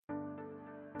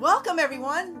Welcome,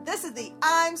 everyone. This is the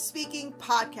I'm Speaking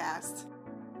podcast,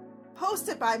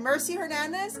 hosted by Mercy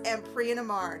Hernandez and Priya.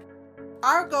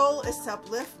 Our goal is to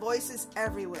uplift voices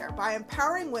everywhere by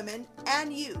empowering women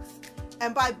and youth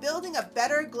and by building a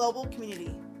better global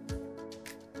community.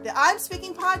 The I'm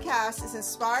Speaking podcast is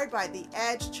inspired by the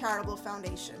Edge Charitable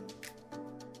Foundation.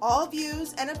 All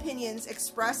views and opinions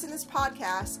expressed in this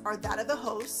podcast are that of the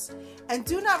hosts and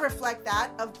do not reflect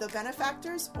that of the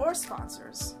benefactors or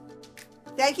sponsors.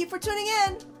 Thank you for tuning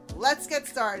in. Let's get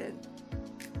started.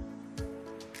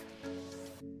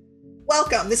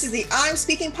 Welcome. This is the I'm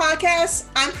Speaking podcast.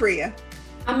 I'm Priya.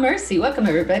 I'm Mercy. Welcome,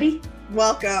 everybody.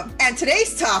 Welcome. And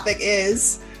today's topic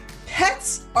is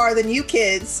pets are the new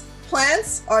kids.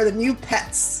 Plants are the new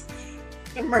pets.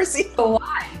 Mercy.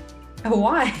 Why?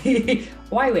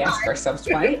 Why we ask ourselves,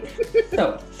 right?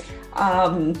 So,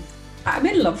 I'm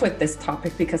in love with this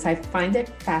topic because I find it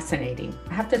fascinating.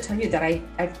 I have to tell you that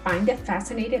I find it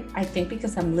fascinating, I think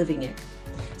because I'm living it.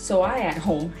 So I at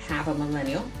home have a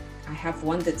millennial, I have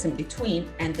one that's in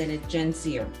between, and then a Gen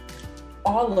Zer.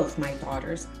 All of my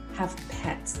daughters have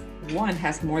pets. One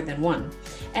has more than one,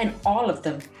 and all of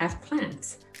them have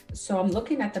plants. So I'm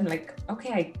looking at them like,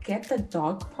 okay, I get the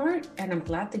dog part, and I'm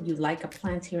glad that you like a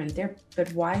plant here and there,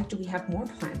 but why do we have more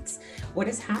plants? What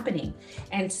is happening?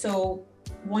 And so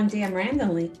one day I'm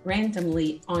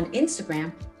randomly on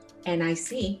Instagram, and I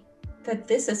see that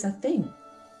this is a thing,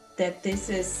 that this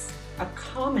is a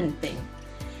common thing.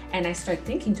 And I start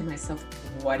thinking to myself,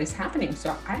 what is happening?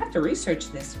 So I have to research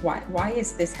this. Why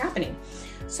is this happening?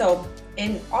 So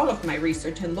in all of my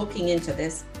research and looking into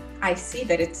this, I see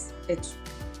that it's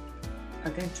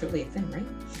again, truly a thing, right?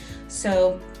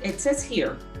 So it says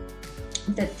here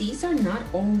that these are not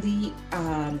only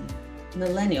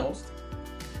millennials,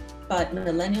 but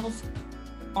millennials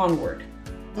onward,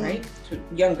 right? To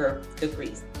younger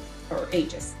degrees or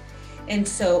ages. And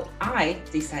so I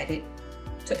decided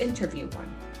to interview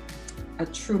one, a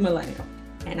true millennial.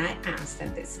 And I asked,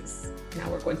 and this is, now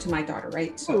we're going to my daughter,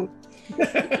 right? So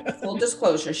full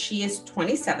disclosure, she is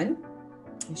 27.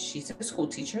 She's a school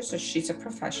teacher, so she's a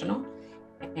professional.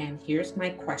 And here's my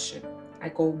question. I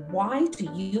go, why do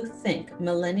you think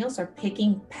millennials are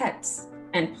picking pets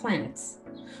and plants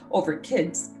over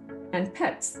kids and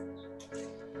pets?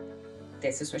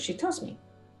 This is what she tells me.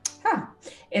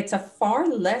 It's a far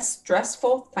less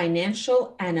stressful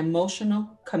financial and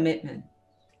emotional commitment.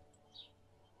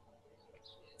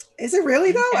 Is it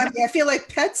really though? I mean, I feel like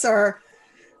pets are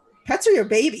your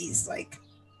babies. Like,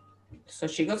 so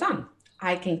she goes on.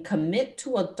 I can commit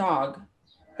to a dog,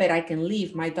 but I can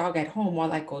leave my dog at home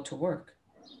while I go to work.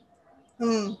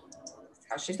 That's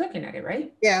how she's looking at it,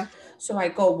 right? Yeah. So I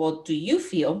go, well, do you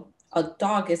feel a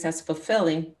dog is as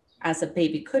fulfilling as a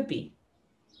baby could be?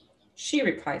 She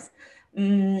replies,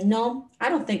 no, I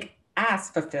don't think as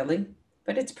fulfilling,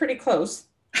 but it's pretty close.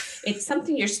 It's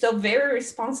something you're still very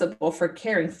responsible for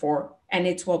caring for and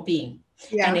its well-being.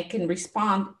 Yeah. And it can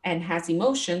respond and has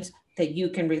emotions that you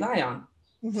can rely on.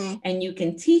 Mm-hmm. And you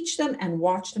can teach them and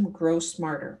watch them grow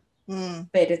smarter.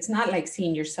 But it's not like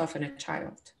seeing yourself in a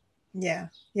child. Yeah.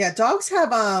 Yeah. Dogs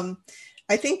have,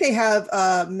 I think they have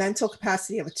a mental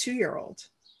capacity of a 2-year-old.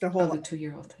 Their whole life. A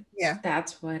 2-year-old. Yeah.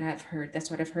 That's what I've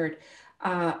heard.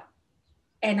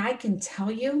 And I can tell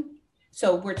you,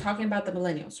 so we're talking about the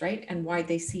millennials, right? And why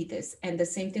they see this. And the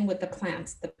same thing with the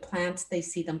plants. The plants, they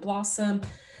see them blossom.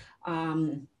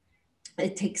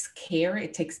 It takes care,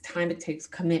 it takes time, it takes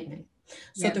commitment.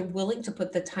 So they're willing to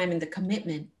put the time and the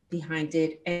commitment behind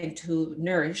it and to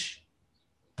nourish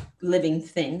living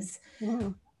things.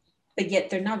 But yet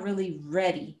they're not really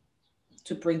ready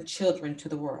to bring children to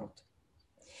the world.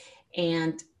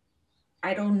 And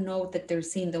I don't know that they're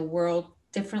seeing the world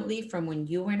differently from when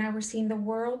you and I were seeing the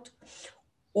world,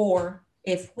 or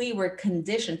if we were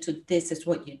conditioned to this is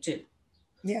what you do.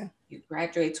 Yeah. You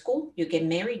graduate school, you get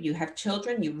married, you have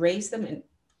children, you raise them,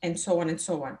 and so on and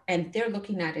so on. And they're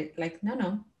looking at it like,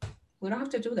 no, we don't have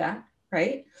to do that,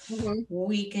 right? Mm-hmm.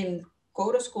 We can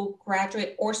go to school,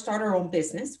 graduate, or start our own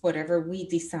business, whatever we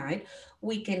decide.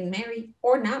 We can marry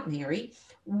or not marry.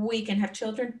 We can have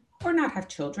children or not have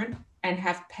children and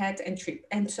have pets and treat.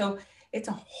 And so it's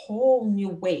a whole new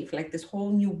wave, like this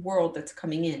whole new world that's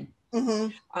coming in,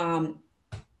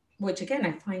 which again,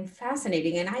 I find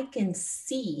fascinating. And I can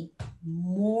see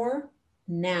more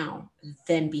now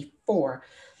than before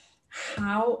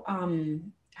how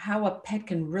a pet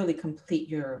can really complete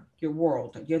your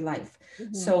world, your life.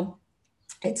 So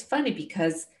it's funny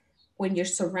because when you're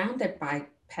surrounded by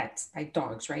pets, by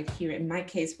dogs, right here, in my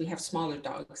case, we have smaller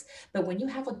dogs, but when you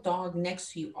have a dog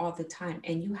next to you all the time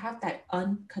and you have that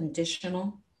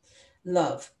unconditional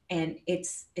love and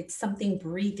it's something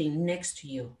breathing next to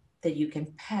you that you can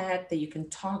pet, that you can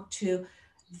talk to,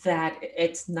 that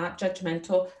it's not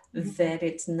judgmental, that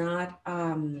it's not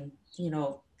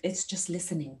it's just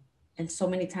listening. And so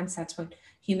many times that's what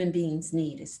human beings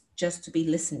need, is just to be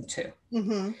listened to.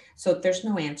 Mm-hmm. So there's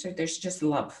no answer, there's just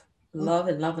love, love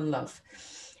and love and love.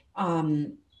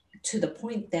 um to the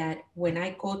point that when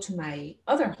I go to my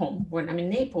other home, when I'm in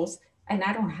Naples and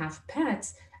I don't have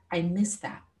pets, I miss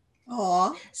that.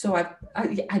 Aw. So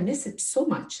I miss it so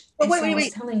much. But And wait, so I wait, was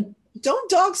wait. telling, Don't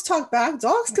dogs talk back?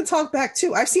 Dogs can talk back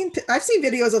too. I've seen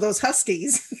videos of those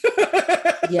huskies.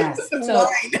 yes. So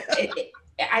Whine.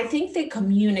 I think they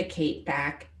communicate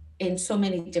back in so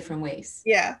many different ways.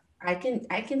 Yeah. I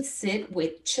can sit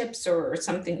with chips or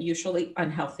something usually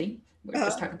unhealthy. We are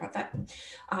just Uh, talking about that,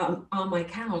 on my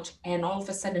couch, and all of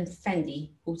a sudden Fendi,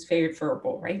 who's very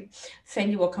verbal, right?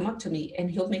 Fendi will come up to me and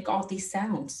he'll make all these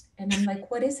sounds, and I'm like,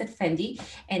 "What is it, Fendi?"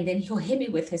 And then he'll hit me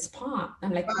with his paw.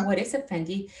 I'm like, uh, "What is it,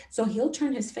 Fendi?" So he'll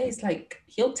turn his face, like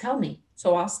he'll tell me. So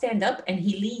I'll stand up and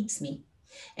he leads me,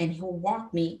 and he'll walk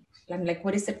me. I'm like,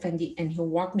 "What is it, Fendi?" And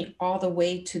he'll walk me all the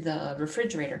way to the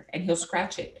refrigerator and he'll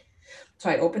scratch it. So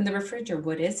I open the refrigerator.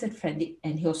 "What is it, Fendi?"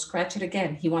 And he'll scratch it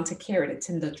again. He wants a carrot. It's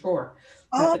in the drawer.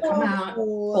 So I have to come out,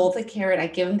 oh, pull the carrot. I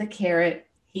give him the carrot.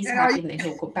 He's and are you, happy, and then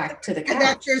he'll go back to the and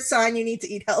that's your couch. sign you need to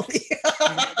eat healthy.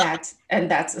 And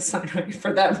that's a sign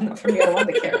for them, not for me. I don't want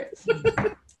the carrot.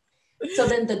 So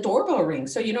then the doorbell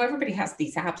rings. So everybody has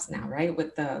these apps now, right?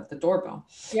 With the doorbell.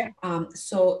 Yeah.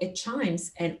 So it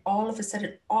chimes, and all of a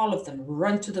sudden, all of them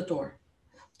run to the door.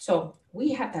 So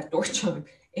we have that door chime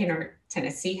in our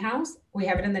Tennessee house. We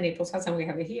have it in the Naples house, and we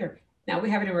have it here. Now we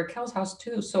have it in Raquel's house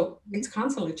too. So it's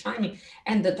constantly chiming.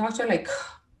 And the dogs are like,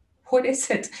 "What is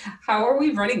it? How are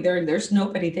we running there? And there's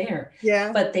nobody there."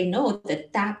 Yeah. But they know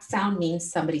that that sound means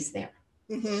somebody's there.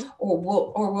 Mm-hmm.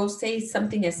 Or we'll say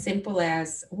something as simple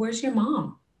as, "Where's your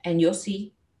mom?" And you'll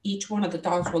see each one of the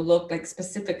dogs will look like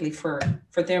specifically for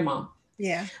their mom.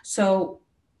 Yeah. So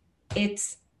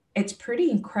it's it's pretty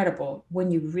incredible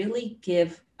when you really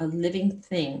give a living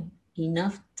thing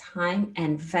enough time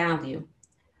and value,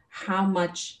 how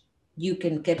much you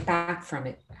can get back from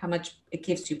it, how much it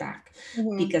gives you back.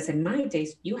 Mm-hmm. Because in my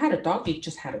days, you had a dog, you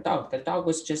just had a dog, the dog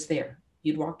was just there.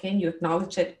 You'd walk in, you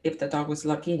acknowledge it if the dog was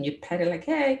lucky, and you'd pet it like,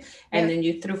 "Hey," and Yeah. then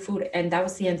you threw food, and that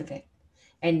was the end of it.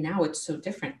 And now it's so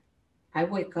different. I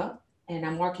wake up and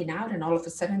I'm walking out, and all of a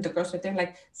sudden the girls are there,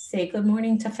 like, "Say good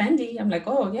morning to Fendi." I'm like,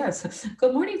 "Oh, yes.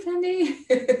 Good morning, Fendi."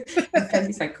 And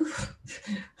Fendi's like, "Oof,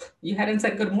 you hadn't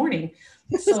said good morning."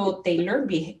 So they learn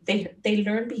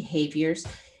behaviors,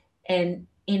 and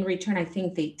in return, I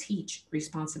think they teach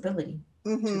responsibility to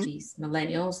Mm-hmm. these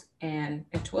millennials, and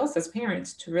to us as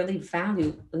parents, to really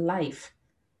value life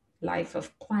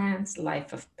of plants,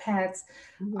 life of pets,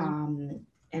 Mm-hmm. um,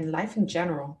 and life in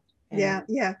general. Yeah. And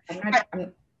Yeah. I'm I, not,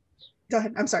 I'm, go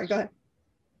ahead. I'm sorry. Go ahead.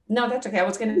 no, that's okay. I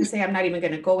was going to say I'm not even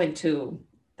going to go into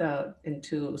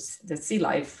the sea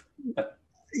life, but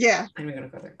Yeah. I'm even going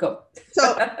to go there. Go. So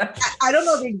I don't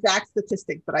know the exact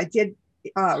statistic, but I did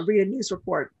read a news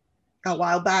report a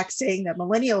while back saying that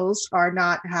millennials are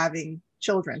not having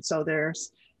children. So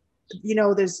there's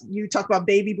you talk about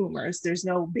baby boomers. There's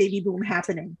no baby boom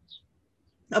happening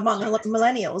among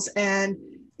millennials, and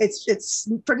it's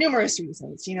for numerous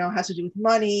reasons. It has to do with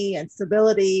money and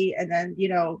stability, and then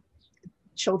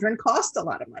children cost a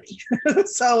lot of money.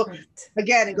 So Right.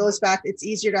 again, it Right. goes back. It's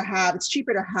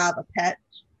cheaper to have a pet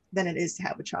than it is to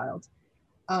have a child.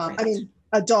 I Right. mean,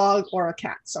 a dog or a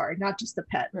cat. Sorry, not just a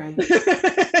pet. Right.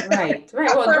 Right.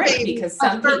 Right. A Well, fur right. baby. Because A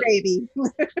some fur people, baby.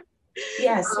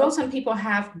 yes. Well, some people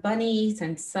have bunnies,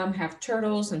 and some have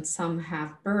turtles, and some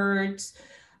have birds,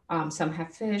 some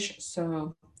have fish.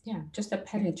 So yeah, just a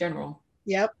pet in general.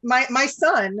 Yep. My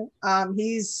son,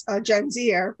 he's a Gen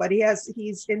Zer, but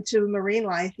he's into marine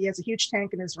life. He has a huge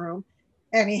tank in his room,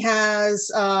 and he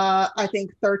has I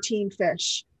think 13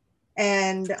 fish,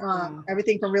 and Wow.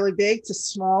 everything from really big to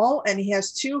small. And he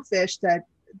has two fish that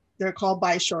they're called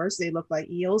bishores. They look like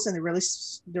eels, and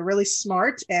they're really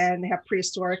smart, and they have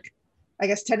prehistoric, I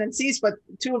guess, tendencies. But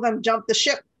two of them jumped the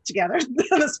ship together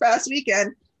this past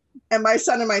weekend, and my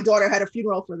son and my daughter had a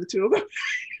funeral for the two of them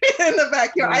in the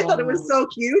backyard. I thought it was Oh, so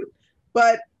cute,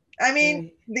 but I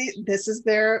mean, right. this is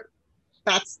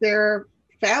that's their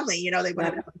family. They wanted to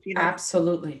That have a funeral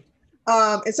absolutely,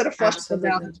 instead of flushing them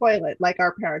down the absolutely, toilet like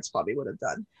our parents probably would have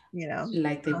done. You know,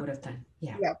 like they uh, would have done.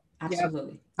 Yeah, yeah, yeah.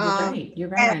 absolutely. You're Um, right. You're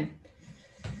right. and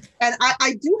And and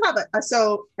I do have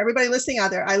so everybody listening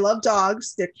out there, I love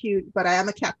dogs. They're cute, but I am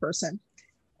a cat person.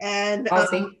 And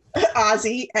Ozzy.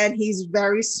 Ozzy, and he's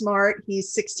very smart.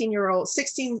 He's 16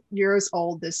 years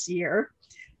old this year.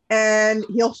 and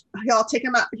I'll take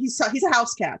him out. He's a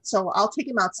house cat, so I'll take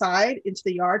him outside into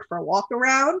the yard for a walk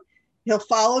around. He'll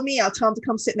follow me. I'll tell him to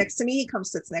come sit next to me. He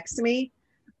comes sits next to me.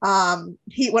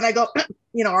 When I go,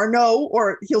 or no,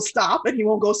 or he'll stop and he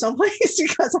won't go someplace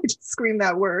because I just scream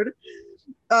that word.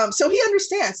 So he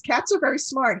understands. Cats are very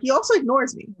smart. He also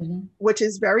ignores me, which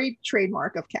is very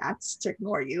trademark of cats, to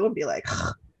ignore you and be like,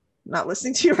 I'm not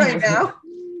listening to you right now.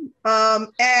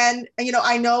 And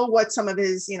I know what some of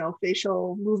his,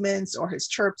 facial movements or his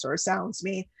chirps or sounds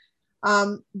mean.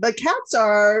 But cats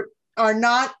are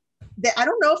not, I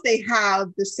don't know if they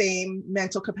have the same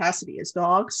mental capacity as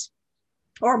dogs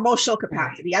or emotional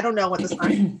capacity. I don't know what the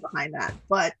science is behind that,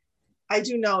 but I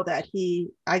do know that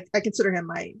I consider him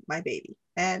my baby.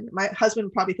 And my husband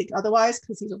would probably think otherwise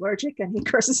because he's allergic and he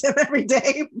curses him every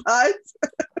day.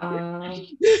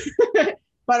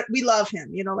 But we love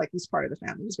him, like he's part of the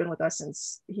family. He's been with us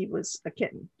since he was a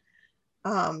kitten.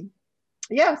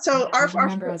 So our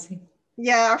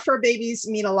fur babies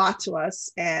mean a lot to us.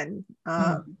 And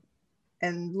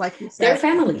like you said, they're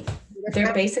family.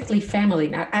 They're basically family.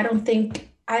 Now, I don't think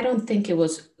it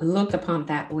was looked upon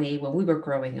that way when we were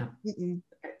growing up. Mm-mm.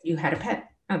 You had a pet.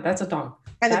 Oh, that's a dog.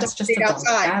 And that's just a dog.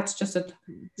 Outside. That's just a.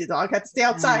 The dog had to stay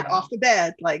outside, off the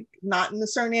bed, like not in a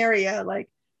certain area, like.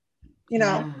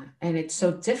 Yeah, and it's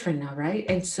so different now, right?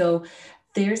 And so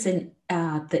there's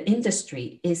the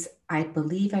industry is, I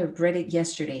believe I read it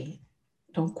yesterday.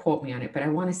 Don't quote me on it, but I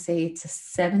want to say it's a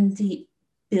 $70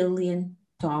 billion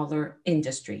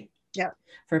industry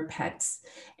for pets.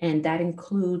 And that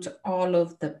includes all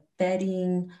of the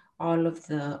bedding, all of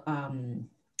the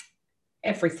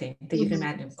everything that you can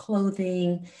imagine,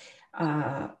 clothing,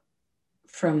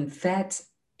 from vet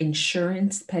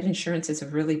insurance. Pet insurance is a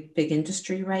really big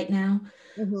industry right now.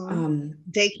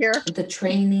 Daycare, the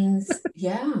trainings.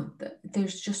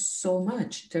 There's just so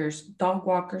much. There's dog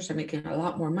walkers are making a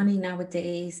lot more money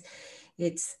nowadays.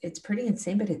 It's pretty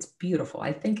insane, but it's beautiful.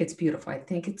 I think it's beautiful. I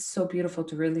think it's so beautiful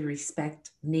to really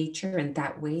respect nature in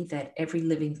that way, that every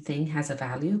living thing has a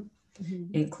value,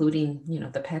 including,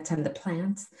 the pets and the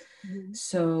plants.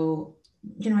 So,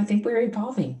 I think we're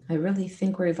evolving. I really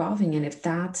think we're evolving. And if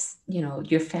that's,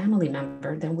 your family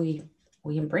member, then we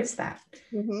embrace that.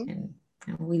 And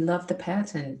we love the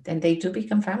pets, and they do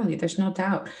become family. There's no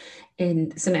doubt.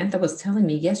 And Samantha was telling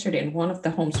me yesterday in one of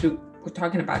the homes we were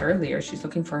talking about earlier, she's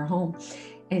looking for a home.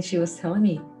 And she was telling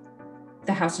me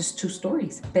the house is 2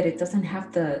 stories, but it doesn't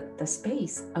have the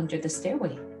space under the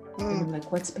stairway. And I'm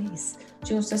like, what space?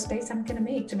 She goes, the space I'm going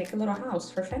to make a little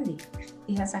house for Fendi.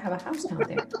 He has to have a house down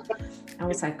there. I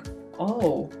was like,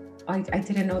 oh, I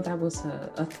didn't know that was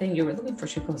a thing you were looking for.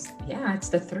 She goes, yeah, it's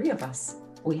the 3 of us.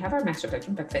 We have our master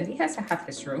bedroom, but Fendi has to have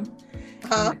his room.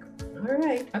 I'm like, all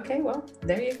right. Okay, well,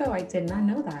 there you go. I did not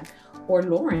know that. Or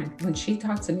Lauren, when she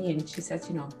talked to me and she says,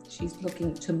 she's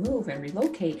looking to move and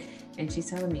relocate. And she's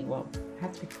telling me, well, I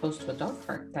have to be close to a dog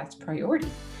park. That's priority.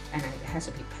 And it has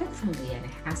to be pet friendly, and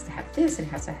it has to have this, and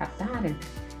it has to have that.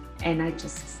 And I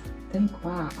just think,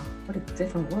 wow, what a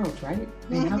different world, right?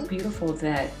 And how beautiful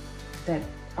that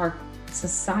our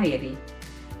society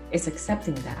is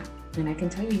accepting that. And I can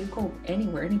tell you, you go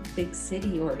anywhere, any big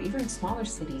city or even smaller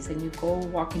cities, and you go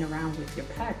walking around with your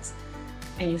pets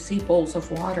and you see bowls of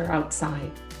water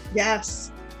outside.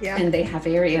 Yes. Yeah. And they have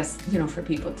areas, for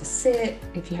people to sit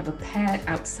if you have a pet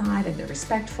outside, and they're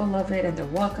respectful of it and they're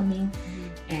welcoming.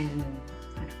 And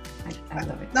I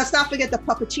love it. Let's not forget the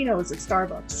puppuccinos at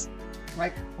Starbucks.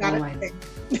 Like,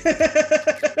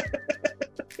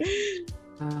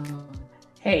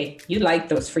 hey, you like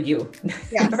those for you.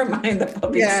 Yes. Never mind the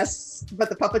puppies. Yes, but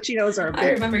the puppuccinos are big. I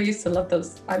remember you used to love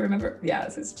those. I remember,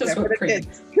 yes, it's just with cream.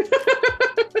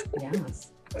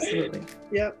 Yes, absolutely.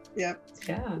 Yep. Yeah,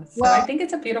 so I think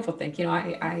it's a beautiful thing.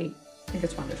 I think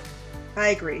it's wonderful. I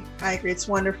agree. It's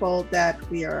wonderful that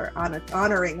we are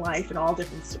honoring life in all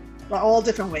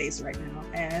different ways right now.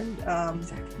 And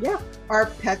exactly. Our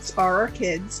pets are our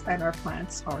kids, and our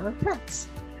plants are our pets.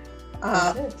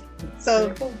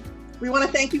 So we want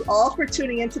to thank you all for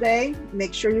tuning in today.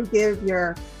 Make sure you give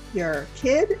your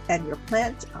kid and your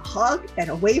plant a hug and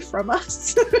away from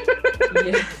us.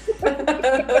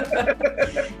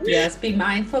 Yes, be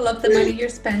mindful of the money you're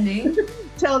spending.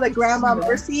 Tell that Grandma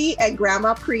Mercy and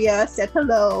Grandma Priya said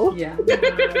hello. Yes,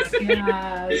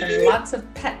 and lots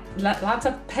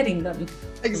of petting them.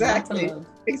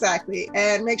 Exactly.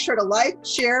 And make sure to like,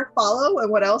 share, follow,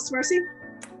 and what else, Mercy?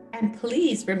 And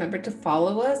please remember to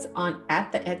follow us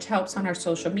at The Edge Helps on our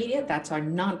social media. That's our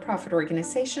nonprofit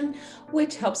organization,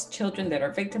 which helps children that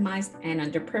are victimized and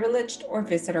underprivileged, or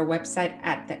visit our website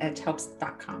at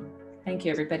theedgehelps.com. Thank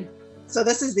you, everybody. So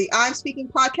this is the I'm Speaking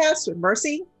podcast with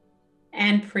Mercy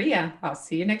And Priya, I'll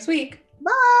see you next week.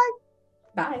 Bye.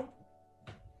 Bye.